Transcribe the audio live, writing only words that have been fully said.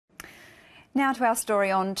Now to our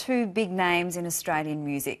story on two big names in Australian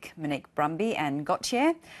music, Monique Brumby and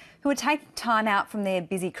Gautier, who are taking time out from their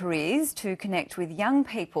busy careers to connect with young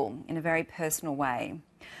people in a very personal way.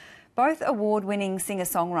 Both award-winning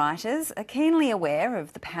singer-songwriters are keenly aware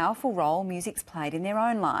of the powerful role music's played in their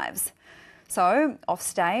own lives. So, off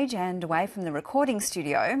stage and away from the recording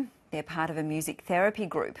studio, they're part of a music therapy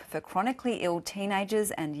group for chronically ill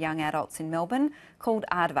teenagers and young adults in Melbourne called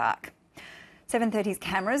Aardvark. 730's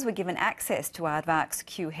cameras were given access to Aardvark's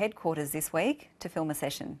Q headquarters this week to film a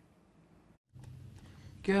session.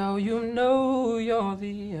 Girl, you know you're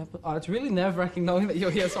the... Oh, it's really nerve-wracking knowing that you're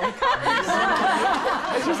here, so I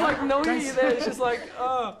can't. It's just like knowing you're there, it's just like,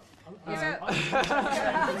 oh.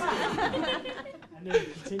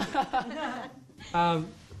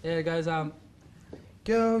 Yeah, guys,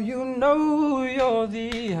 girl, you know you're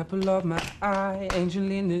the apple of my eye,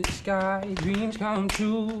 angel in the sky, dreams come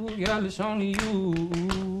true, girl, it's only you.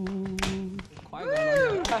 Quite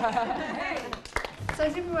going on. So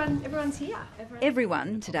is everyone's here?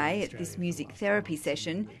 Everyone today at this music therapy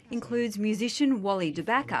session includes musician Wally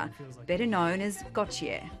DeBacker, better known as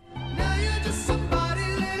Gautier.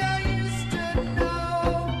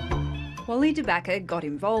 Wally DeBacker got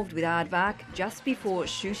involved with Aardvark just before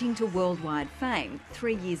shooting to worldwide fame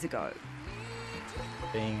 3 years ago.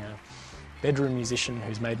 Being a bedroom musician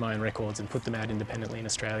who's made my own records and put them out independently in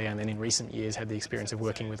Australia, and then in recent years had the experience of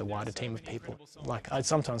working with a wider team of people. Like, I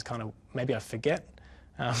sometimes maybe I forget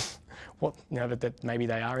that maybe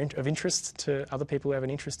they are of interest to other people who have an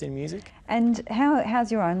interest in music. And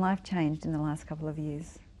how's your own life changed in the last couple of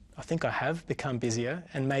years? I think I have become busier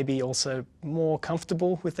and maybe also more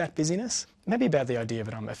comfortable with that busyness. Maybe about the idea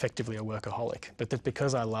that I'm effectively a workaholic, but that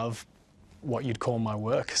because I love what you'd call my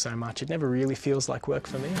work so much, it never really feels like work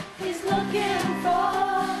for me. He's looking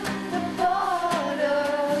for the border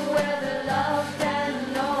where the love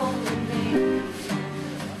can only be.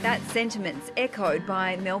 That sentiment's echoed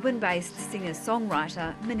by Melbourne-based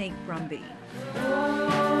singer-songwriter Monique Brumby.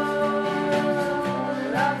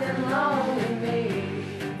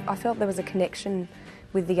 I felt there was a connection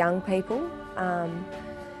with the young people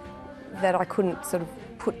that I couldn't sort of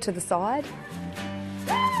put to the side.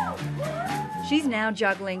 She's now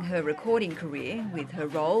juggling her recording career with her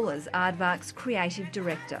role as Aardvark's creative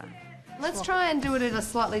director. Let's try and do it at a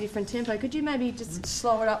slightly different tempo. Could you maybe just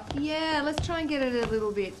slow it up? Yeah, let's try and get it a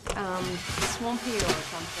little bit swampier or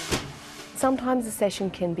something. Sometimes a session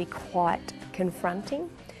can be quite confronting.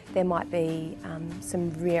 There might be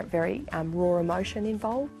some very raw emotion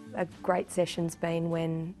involved. A great session's been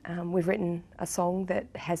when we've written a song that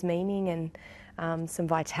has meaning and some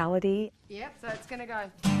vitality. Yep, so it's going to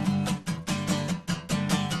go.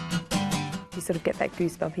 You sort of get that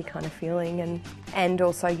goosebumpy kind of feeling, and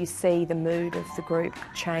also you see the mood of the group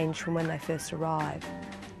change from when they first arrive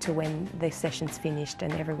to when the session's finished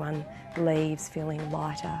and everyone leaves feeling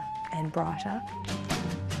lighter and brighter.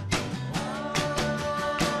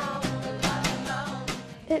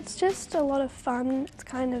 It's just a lot of fun. It's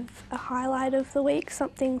kind of a highlight of the week,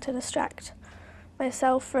 something to distract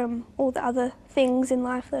myself from all the other things in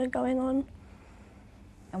life that are going on.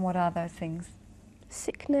 And what are those things?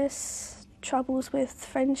 Sickness, troubles with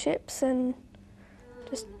friendships and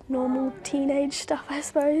just normal teenage stuff, I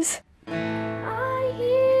suppose. I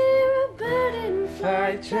hear a bird in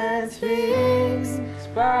flight transfixed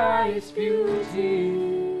by its beauty.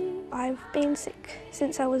 I've been sick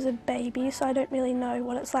since I was a baby, so I don't really know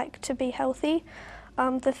what it's like to be healthy.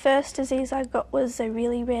 The first disease I got was a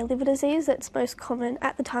really rare liver disease that's most common,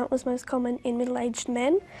 at the time it was most common in middle-aged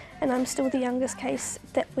men, and I'm still the youngest case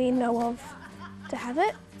that we know of to have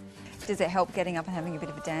it. Does it help getting up and having a bit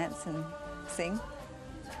of a dance and sing?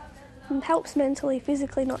 It helps mentally,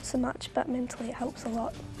 physically not so much, but mentally it helps a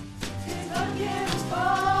lot.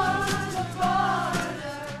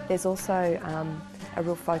 There's also a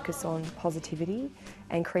real focus on positivity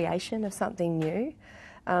and creation of something new.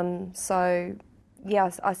 So, yeah,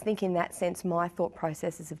 I think in that sense my thought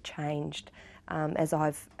processes have changed as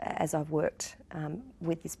I've worked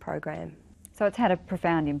with this program. So it's had a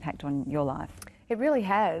profound impact on your life? It really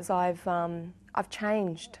has. I've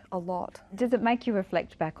changed a lot. Does it make you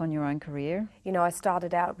reflect back on your own career? You know, I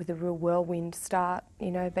started out with a real whirlwind start,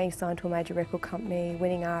 you know, being signed to a major record company,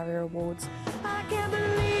 winning ARIA awards. I can't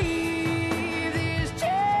believe this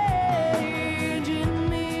change in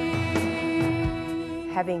me.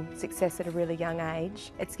 Having success at a really young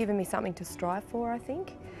age, it's given me something to strive for, I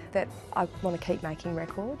think, that I want to keep making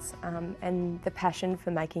records, and the passion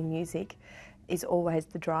for making music is always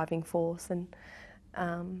the driving force, and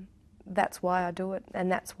that's why I do it,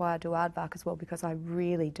 and that's why I do Aardvark as well, because I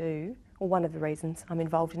really do or one of the reasons I'm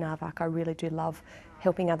involved in Aardvark. I really do love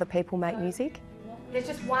helping other people make music. There's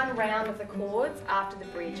just one round of the chords after the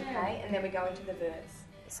bridge, okay? And then we go into the verse.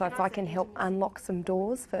 So if I can help unlock some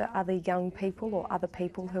doors for other young people or other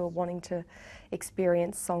people who are wanting to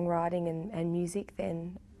experience songwriting and music,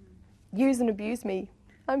 then use and abuse me.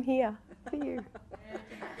 I'm here for you.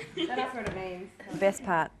 That's what it means. The best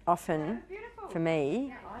part often for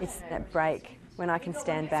me is that break when I can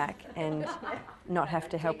stand back and not have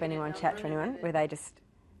to help anyone, chat to anyone, where they just,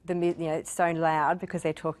 it's so loud because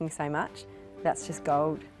they're talking so much. That's just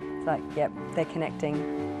gold. It's like, yep, they're connecting.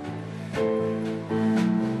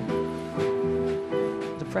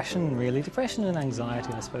 Depression, really. Depression and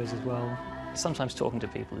anxiety, I suppose, as well. Sometimes talking to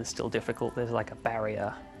people is still difficult. There's like a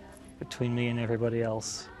barrier between me and everybody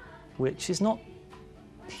else, which is not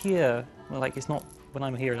here. Like, it's not when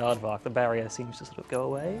I'm here at Aardvark, the barrier seems to sort of go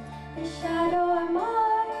away. The shadow of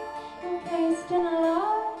mine, encased in a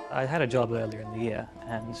lie. I had a job earlier in the year,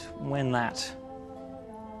 and when that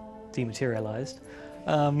dematerialised,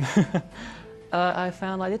 I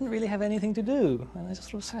found I didn't really have anything to do, and I just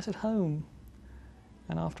sort of sat at home.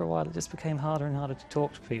 And after a while it just became harder and harder to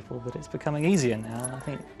talk to people, but it's becoming easier now, and I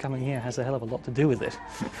think coming here has a hell of a lot to do with it.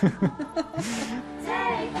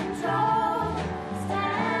 Take control.